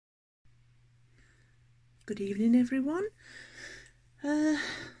Good evening, everyone. I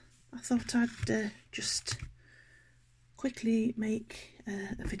thought I'd just quickly make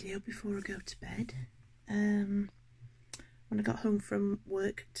a video before I go to bed. When I got home from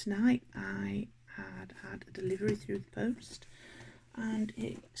work tonight, I had a delivery through the post, and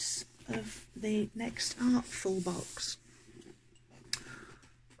it's of the next Artful box.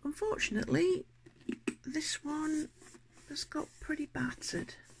 Unfortunately, this one has got pretty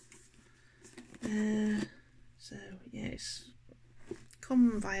battered. So yeah, it's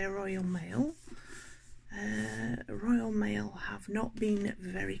come via Royal Mail. Royal Mail have not been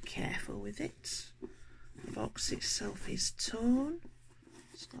very careful with it. The box itself is torn.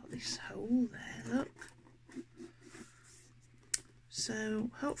 It's got this hole there, look. So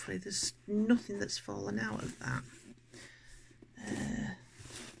hopefully there's nothing that's fallen out of that.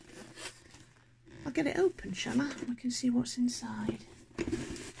 I'll get it open, shall I? We can see what's inside.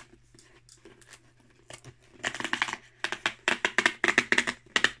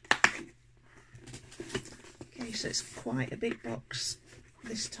 Okay, so it's quite a big box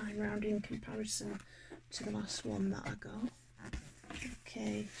this time round in comparison to the last one that I got.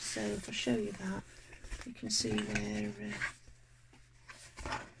 Okay, so if I show you that, you can see where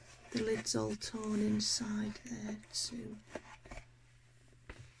the lid's all torn inside there too.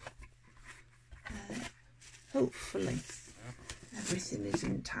 Hopefully everything is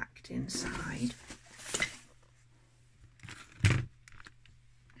intact inside.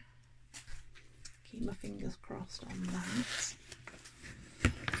 Keep my fingers crossed on that.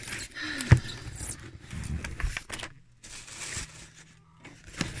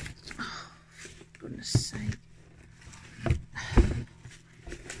 Oh, for goodness sake. I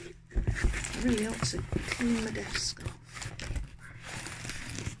really ought to clean my desk off.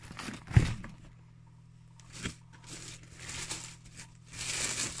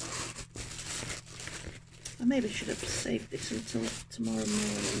 I maybe should have saved this until tomorrow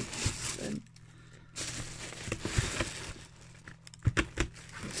morning.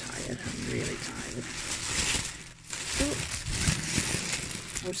 I'm tired, I'm really tired. But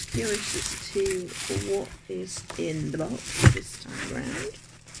I was curious as to what is in the box this time around.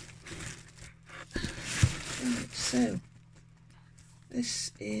 Right, so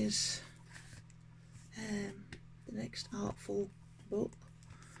this is the next Artful book.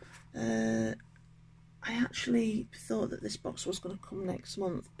 I actually thought that this box was going to come next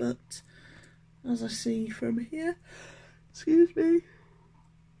month, but as I see from here, excuse me,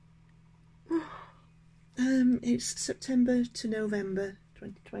 it's September to November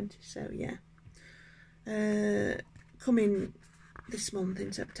 2020, so yeah, coming this month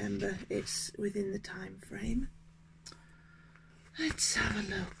in September, it's within the time frame. Let's have a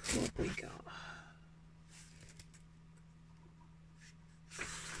look what we got.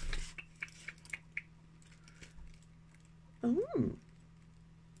 Oh, oh,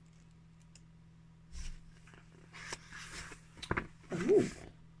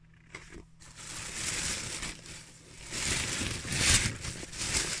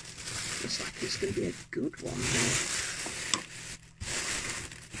 looks like it's going to be a good one there.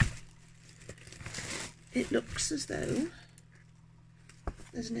 It looks as though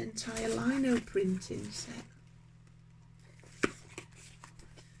there's an entire lino printing set.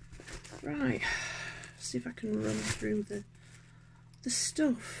 Right, see if I can run through the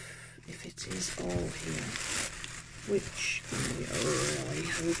stuff, if it is all here, which I really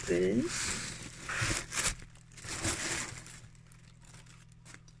hope it is.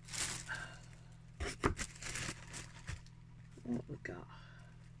 What we got?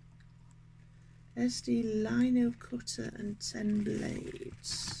 SD lino cutter and 10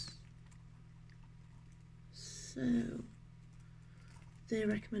 blades. So the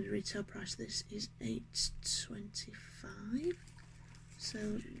recommended retail price of this is $8.25.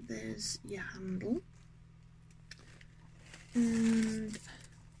 So there's your handle, and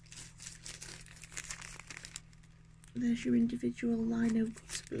there's your individual lino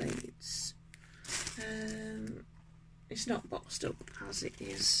cutter blades. It's not boxed up as it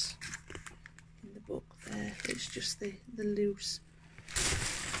is in the book there, it's just the loose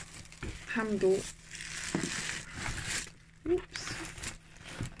handle. Oops.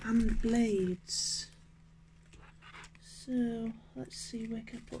 And blades. So let's see where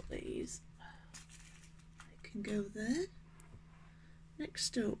can I put these. They can go there.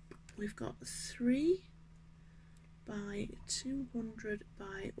 Next up, we've got 3 by 200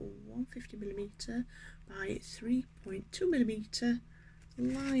 by 150mm by 3.2mm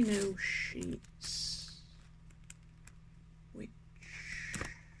lino sheets, which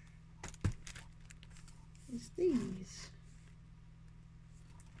is these.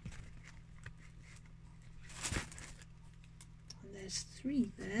 there's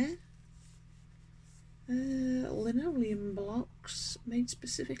 3 there. Linoleum blocks made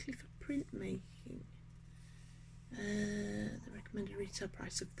specifically for printmaking. The recommended retail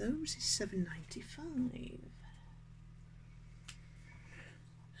price of those is $7.95.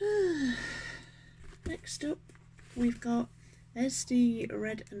 Next up, we've got SD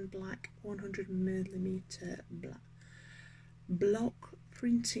red and black 100mm block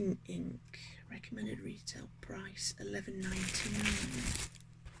printing ink. Recommended retail price $11.99.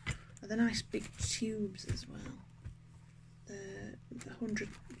 They're nice big tubes as well.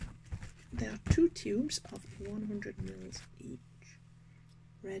 There are 2 tubes of 100ml each.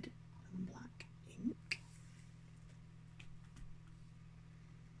 Red and black ink.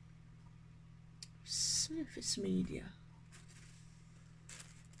 Surface media.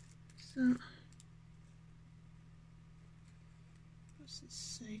 So, what's it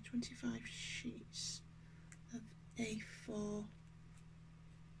say? 25 sheets of A4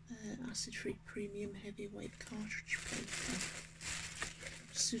 acid-free premium heavyweight cartridge paper.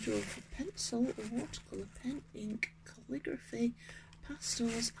 Suitable for pencil, watercolour pen, ink, calligraphy,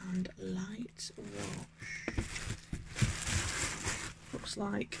 pastels and light wash. Looks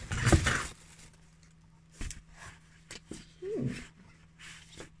like clear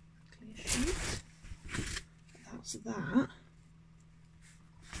sheet. That's that.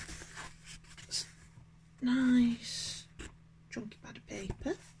 Nice chunky pad of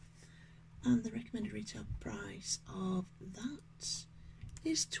paper, and the recommended retail price of that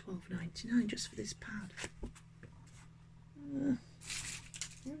is $12.99 just for this pad.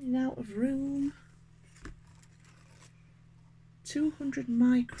 Running out of room. 200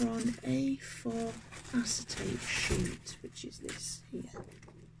 micron A4 acetate sheet, which is this here.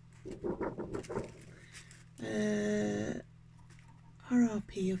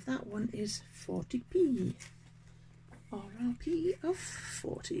 RRP of that one is 40p. RRP of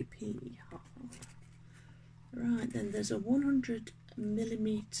 40p. Right, then there's a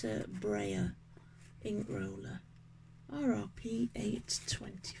 100mm Braille ink roller. RRP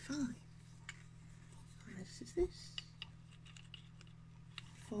 825. And this is this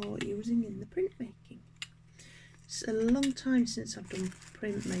for using in the printmaking. It's a long time since I've done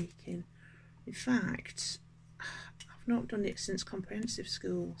printmaking. In fact, I've not done it since comprehensive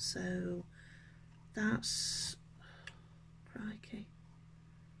school, so that's crikey.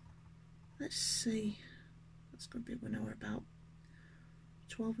 Let's see. That's going to be when I were about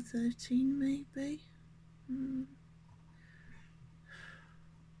 12 or 13 maybe.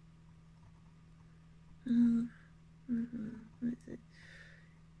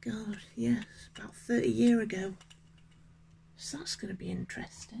 God, yes, about 30 years ago. So that's going to be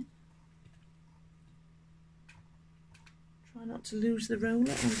interesting. Try not to lose the roller onto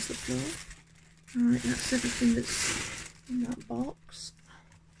the floor. Alright, that's everything that's in that box.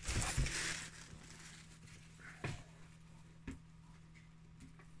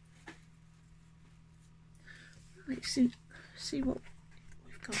 Right, see what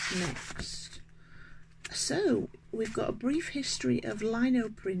we've got next. So, we've got a brief history of lino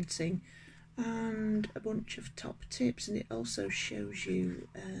printing and a bunch of top tips, and it also shows you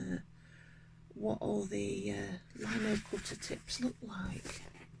what all the lino cutter tips look like,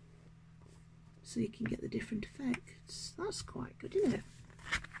 so you can get the different effects. That's quite good, isn't it?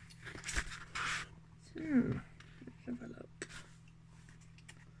 So, let's have a look.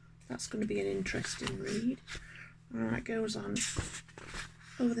 That's going to be an interesting read. Alright, it goes on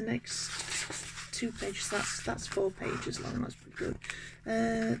over the next 2 pages. That's 4 pages long. That's pretty good.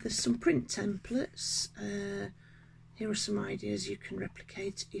 There's some print templates. Here are some ideas you can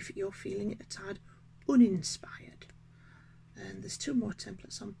replicate if you're feeling a tad uninspired. And there's 2 more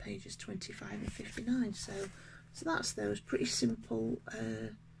templates on pages 25 and 59. So that's those pretty simple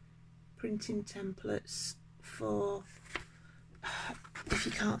printing templates for if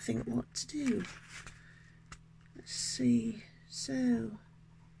you can't think what to do. Let's see. So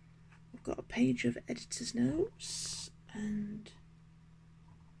I've got a page of editor's notes, and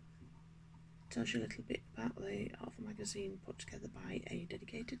it tells you a little bit about the Artful magazine put together by a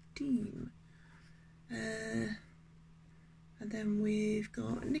dedicated team. And then we've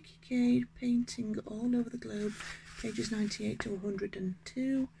got Nikki Cade painting all over the globe, pages 98 to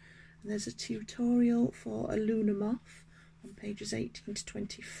 102. And there's a tutorial for a lunar moth on pages 18 to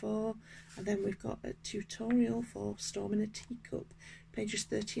 24. And then we've got a tutorial for storming a teacup, pages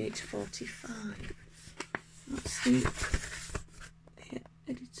 38 to 45. That's the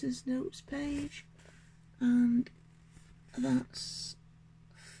editor's notes page, and that's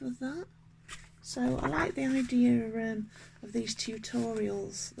for that. So I like the idea of these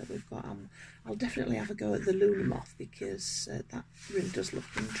tutorials that we've got. I'll definitely have a go at the Luna moth because that really does look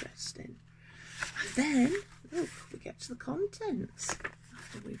interesting. And then, look, we get to the contents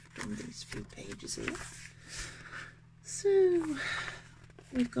after we've done these few pages here. So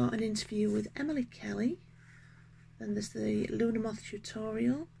we've got an interview with Emily Kelly. Then there's the Luna moth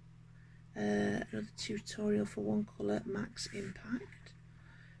tutorial. Another tutorial for one colour max impact.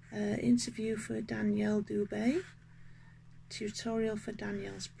 Interview for Danielle Dubé. Tutorial for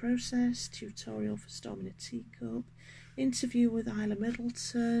Danielle's process. Tutorial for storming a teacup. Interview with Isla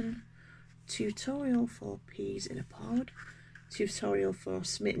Middleton. Tutorial for peas in a pod. Tutorial for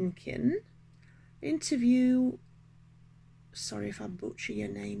smitten kitten. Interview, sorry if I butcher your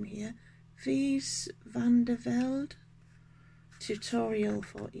name here, Vies van der Velde. Tutorial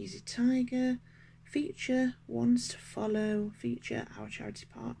for Easy Tiger. Feature Ones to Follow. Feature Our Charity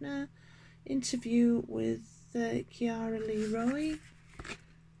Partner. Interview with Kiara Leroy.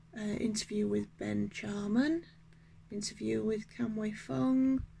 Interview with Ben Charman. Interview with Kamwei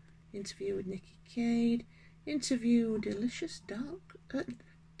Fong. Interview with Nikki Cade. Interview Delicious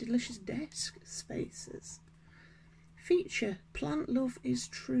Desk Spaces. Feature Plant Love is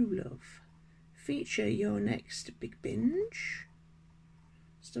True Love. Feature Your Next Big Binge.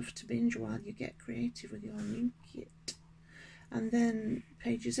 Stuff to binge while you get creative with your new kit. And then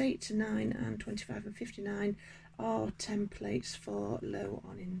pages 8 to 9 and 25 and 59 are templates for low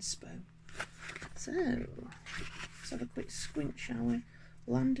on inspo. So let's have a quick squint, shall we?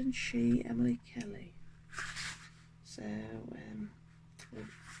 Landon She, Emily Kelly. So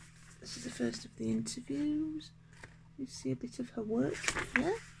this is the first of the interviews. You see a bit of her work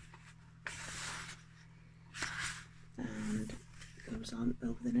here. And it goes on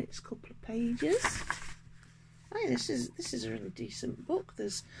over the next couple of pages. Oh, this is a really decent book.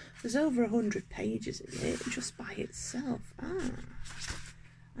 There's over 100 pages in it just by itself.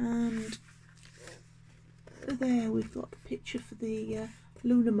 And there we've got the picture for the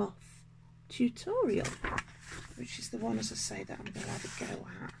Luna moth tutorial, which is the one, as I say, that I'm going to have a go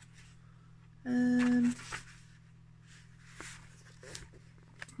at.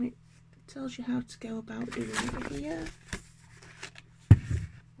 It tells you how to go about doing it here.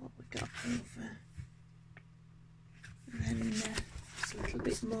 What we got over, and then there's a little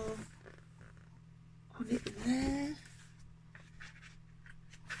bit more on it there.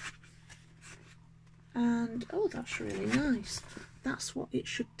 And oh, that's really nice. That's what it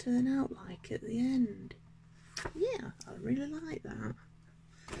should turn out like at the end. Yeah, I really like that.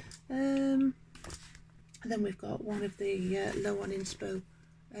 And then we've got one of the low on inspo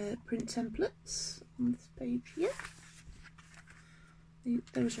print templates on this page here.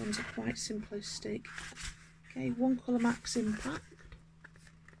 Those ones are quite simplistic. Okay, one colour max impact.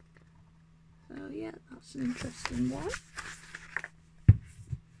 So yeah, that's an interesting one.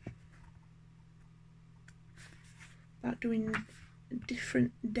 About doing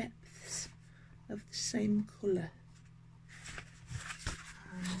different depths of the same colour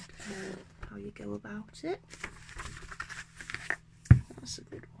and how you go about it. That's a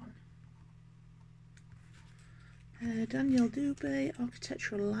good one. Danielle Dubé,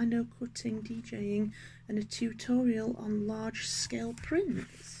 architectural lino cutting, DJing, and a tutorial on large scale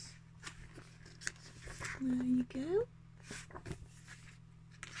prints. There you go.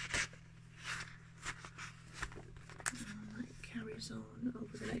 Carries on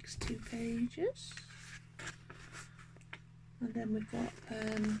over the next 2 pages, and then we've got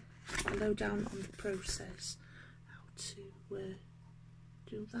a lowdown on the process, how to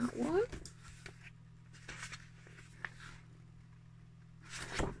do that one,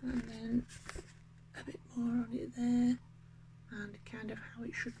 and then a bit more on it there, and kind of how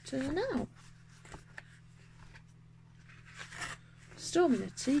it should turn out. Storming a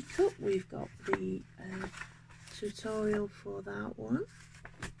teacup, we've got the tutorial for that one,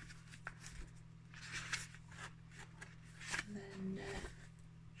 and then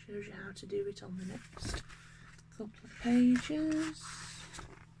shows you how to do it on the next couple of pages,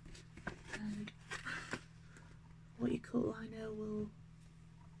 and what your cut liner will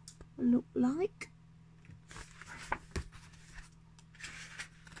look like.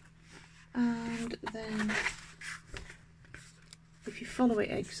 And then if you follow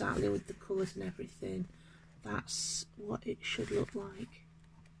it exactly with the colours and everything, that's what it should look like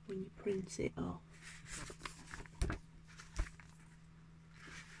when you print it off.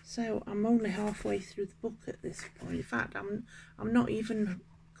 So I'm only halfway through the book at this point. In fact, I'm not even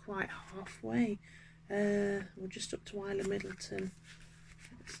quite halfway. We're just up to Isla Middleton.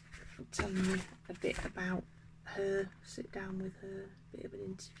 I'm telling you a bit about her, sit down with her, a bit of an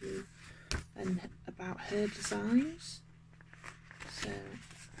interview. and about her designs. So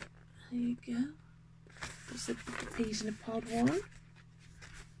there you go. There's the peas in a pod one.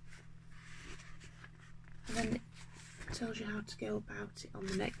 And then it tells you how to go about it on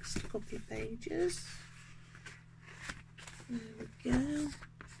the next couple of pages. There we go.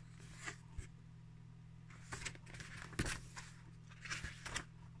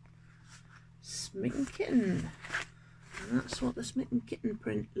 Smitten Kitten. And that's what the Smitten Kitten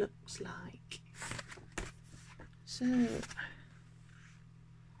print looks like. So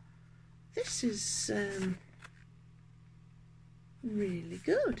this is really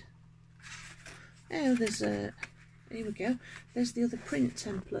good. Oh, there's a, here we go. There's the other print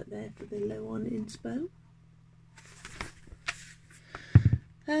template there for the low on inspo.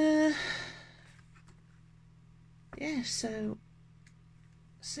 Yeah, so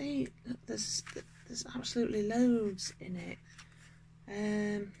see, there's absolutely loads in it.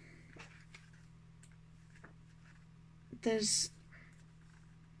 There's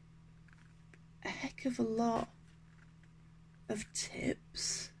a heck of a lot of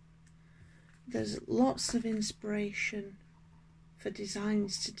tips. There's lots of inspiration for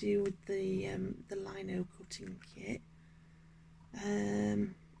designs to do with the lino cutting kit.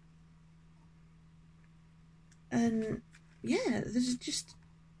 And yeah, there's just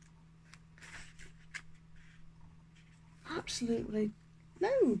absolutely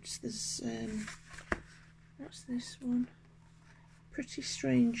loads. There's what's this one? Pretty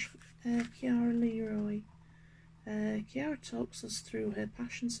Strange, Kiara Leroy. Kiara talks us through her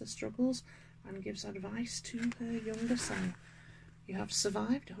passions, her struggles, and gives advice to her younger self. You have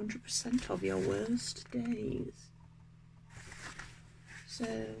survived 100% of your worst days. So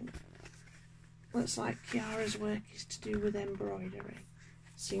looks like Kiara's work is to do with embroidery,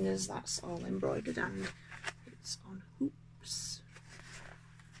 seeing as that's all embroidered and it's on hoops.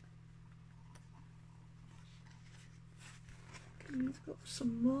 And we've got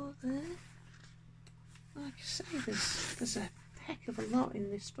some more there. Like I say, there's a heck of a lot in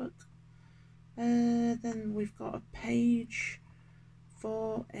this book. Then we've got a page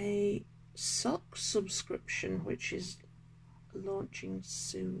for a sock subscription, which is launching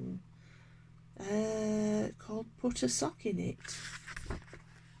soon, called Put a Sock in It.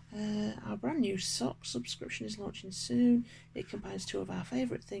 Our brand new sock subscription is launching soon. It combines two of our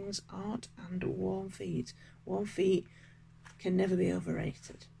favourite things, art and warm feet. Warm feet can never be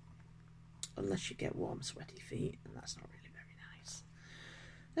overrated, unless you get warm sweaty feet, and that's not really very nice.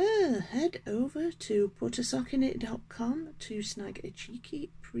 Head over to putasockinit.com to snag a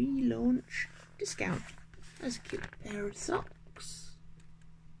cheeky pre-launch discount. There's a cute pair of socks.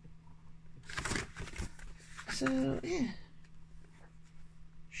 So yeah,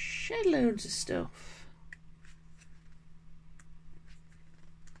 shed loads of stuff.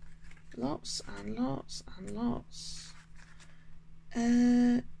 Lots and lots and lots.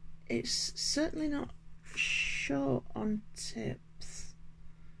 It's certainly not short on tips.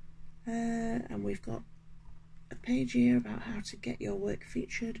 And we've got a page here about how to get your work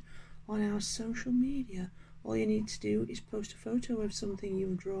featured on our social media. All you need to do is post a photo of something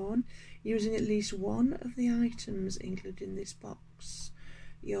you've drawn using at least one of the items included in this box.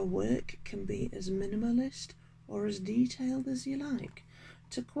 Your work can be as minimalist or as detailed as you like.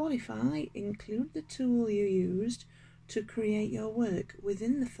 To qualify, include the tool you used to create your work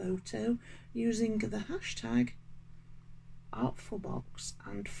within the photo using the hashtag ArtfulBox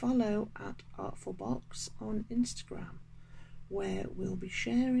and follow at ArtfulBox on Instagram, where we'll be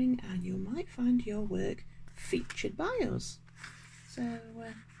sharing and you might find your work featured by us. So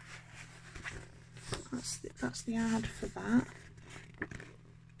that's the ad for that,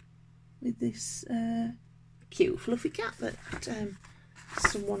 with this cute fluffy cat that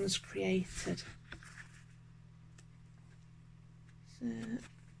someone's created. So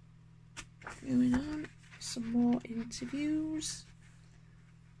going on, some more interviews.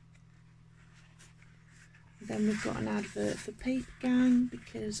 Then we've got an advert for Paper Gang,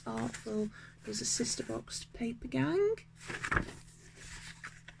 because Artful is a sister box to Paper Gang.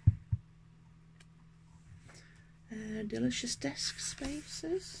 Delicious Desk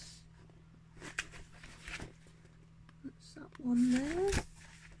Spaces. That's that one there.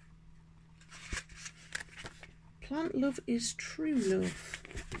 Plant Love is True Love.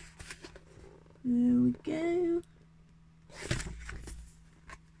 There we go.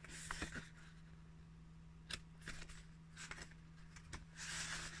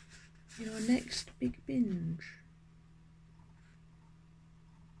 Your next big binge.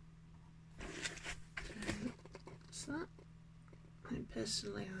 What's that?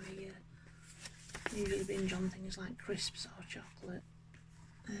 Personally, I usually binge on things like crisps or chocolate.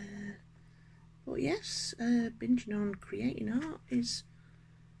 But yes, binging on creating art is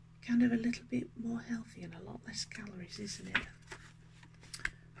kind of a little bit more healthy and a lot less calories, isn't it?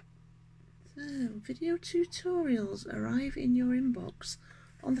 So, video tutorials arrive in your inbox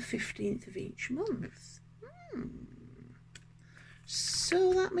on the 15th of each month.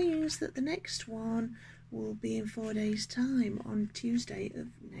 So that means that the next one will be in 4 days' time, on Tuesday of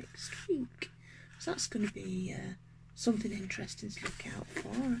next week. So that's going to be something interesting to look out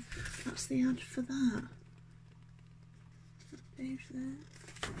for. That's the ad for that. That page there.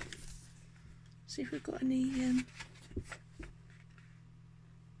 See if we've got any...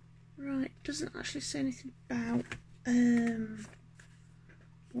 Right, it doesn't actually say anything about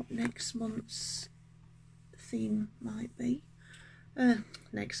what next month's theme might be.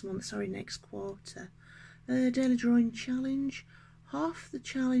 Next quarter. Daily drawing challenge. Half the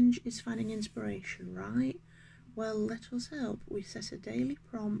challenge is finding inspiration, right? Well, let us help. We set a daily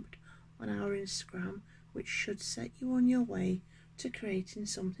prompt on our Instagram which should set you on your way to creating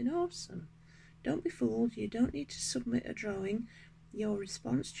something awesome. Don't be fooled, you don't need to submit a drawing. Your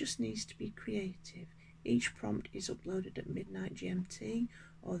response just needs to be creative. Each prompt is uploaded at midnight GMT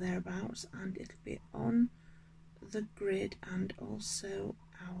or thereabouts, and it'll be on the grid and also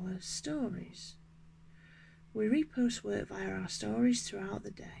our stories. We repost work via our stories throughout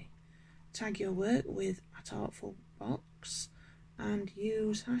the day. Tag your work with @ArtfulBox and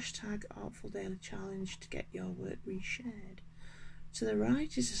use hashtag #ArtfulDailyChallenge to get your work reshared. To the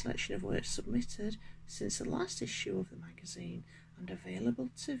right is a selection of work submitted since the last issue of the magazine and available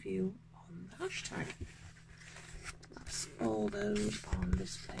to view on the hashtag. That's all those on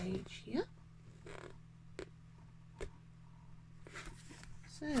this page here.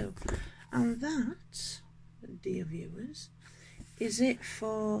 So, and that, dear viewers, is it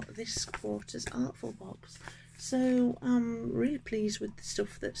for this quarter's Artful box. So I'm really pleased with the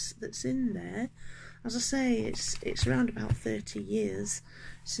stuff that's in there. As I say, it's around about 30 years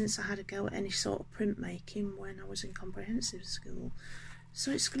since I had a go at any sort of printmaking when I was in comprehensive school. So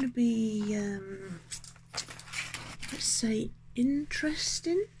it's going to be, let's say,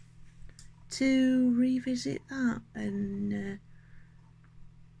 interesting to revisit that and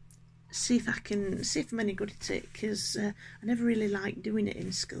see if I'm any good at it, because I never really liked doing it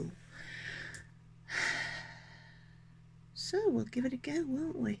in school. So we'll give it a go,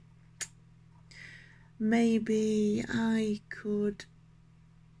 won't we? Maybe I could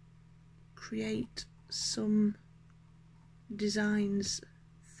create some designs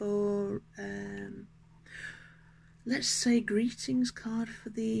for, let's say, greetings card for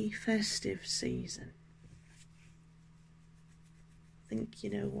the festive season. I think you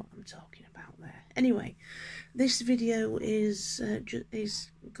know what I'm talking about there. Anyway, this video is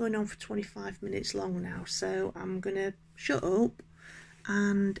going on for 25 minutes long now, so I'm gonna shut up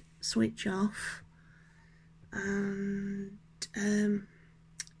and switch off and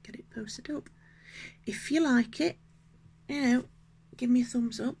get it posted up. If you like it, you know, give me a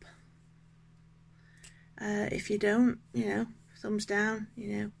thumbs up. If you don't, you know, thumbs down. You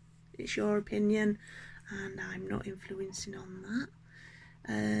know, it's your opinion and I'm not influencing on that.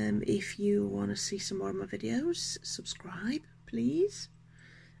 If you want to see some more of my videos, subscribe please,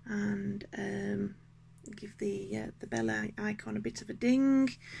 and give the bell icon a bit of a ding,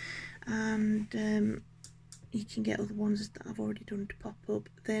 and you can get other ones that I've already done to pop up.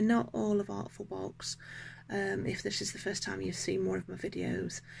 They're not all of Artful Box. If this is the first time you've seen more of my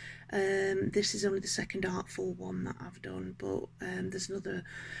videos, this is only the second Artful one that I've done, but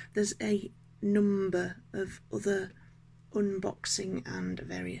there's a number of other unboxing and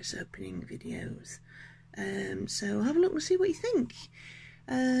various opening videos. So have a look and see what you think.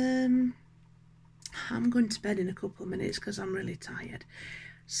 I'm going to bed in a couple of minutes because I'm really tired.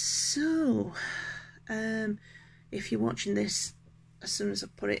 So if you're watching this as soon as I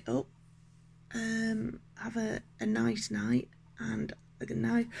put it up, have a nice night and a good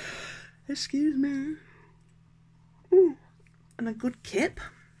night, excuse me, and a good kip.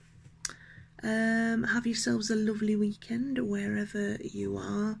 Have yourselves a lovely weekend wherever you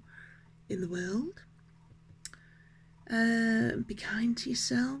are in the world. Be kind to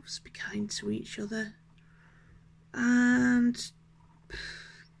yourselves, be kind to each other, and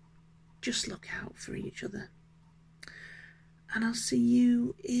just look out for each other. And I'll see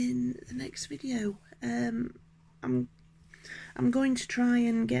you in the next video. I'm going to try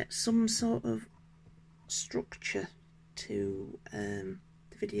and get some sort of structure to the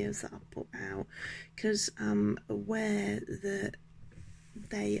videos that I put out, because I'm aware that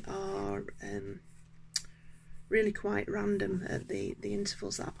they are really quite random at the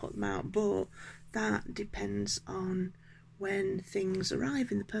intervals that I put them out, but that depends on when things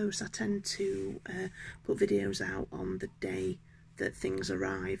arrive in the post. I tend to put videos out on the day that things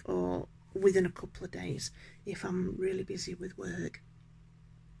arrive, or within a couple of days if I'm really busy with work.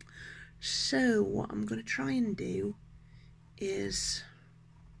 So what I'm going to try and do is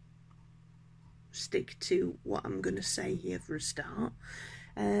stick to what I'm going to say here for a start,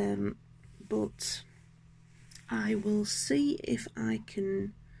 but I will see if I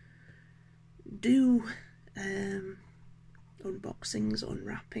can do unboxings,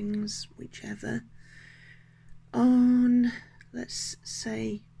 unwrappings, whichever, on, let's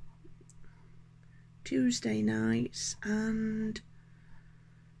say, Tuesday nights and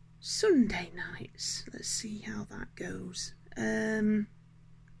Sunday nights. Let's see how that goes.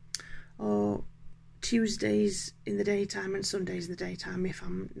 Or Tuesdays in the daytime and Sundays in the daytime if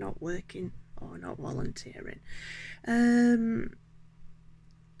I'm not working or not volunteering.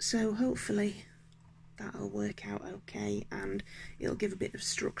 So hopefully that'll work out okay, and it'll give a bit of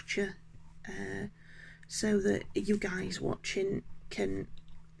structure so that you guys watching can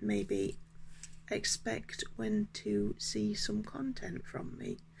maybe expect when to see some content from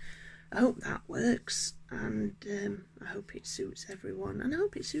me. I hope that works, and I hope it suits everyone, and I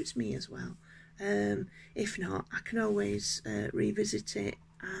hope it suits me as well. If not, I can always revisit it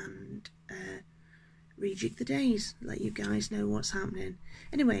and rejig the days, let you guys know what's happening.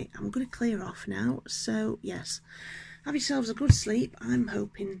 Anyway, I'm going to clear off now, so yes, have yourselves a good sleep, I'm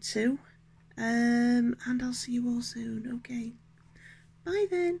hoping to, and I'll see you all soon. Okay, bye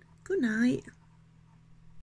then, good night.